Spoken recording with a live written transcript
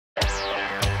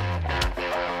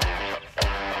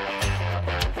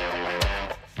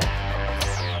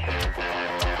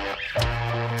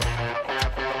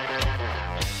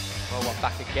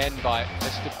Again by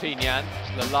Estepinian,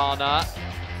 Lallana,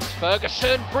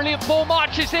 Ferguson, brilliant ball,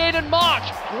 marches in, and March,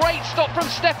 great stop from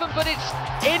Stefan, but it's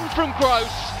in from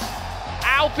Gross.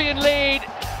 Albion lead,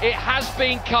 it has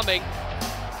been coming.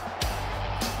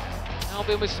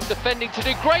 Albion with some defending to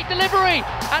do, great delivery,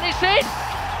 and it's in!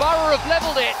 Boro have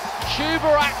levelled it,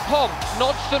 Chuba Akpom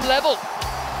nods them level.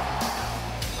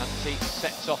 Lamptey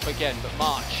sets off again, but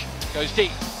March goes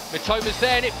deep. Mitoma's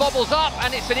there and it bobbles up,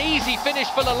 and it's an easy finish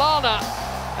for Lallana,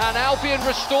 and Albion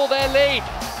restore their lead.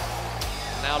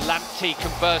 Now Lamptey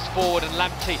can burst forward, and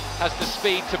Lamptey has the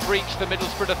speed to breach the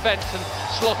Middlesbrough defence and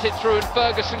slot it through, and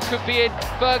Ferguson could be in.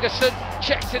 Ferguson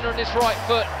checks in on his right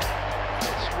foot.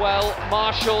 It's well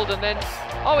marshalled, and then,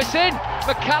 oh, it's in!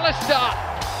 Mac Allister!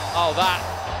 Oh, that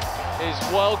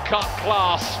is World Cup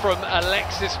class from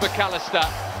Alexis Mac Allister.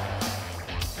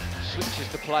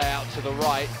 Switches the play out to the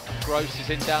right. Gross is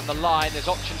in down the line. There's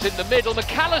options in the middle.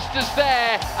 Mac Allister's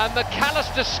there, and Mac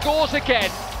Allister scores again.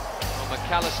 Well,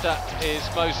 Mac Allister is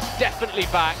most definitely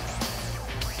back.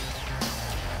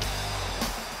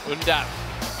 Undav.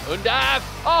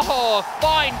 Oh,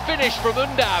 fine finish from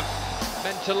Undav.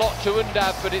 Meant a lot to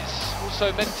Undav, but it's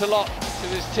also meant a lot to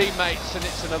his teammates, and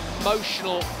it's an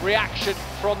emotional reaction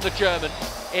from the German.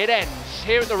 It ends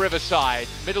here at the Riverside.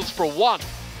 Middlesbrough 1,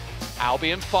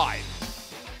 Albion 5.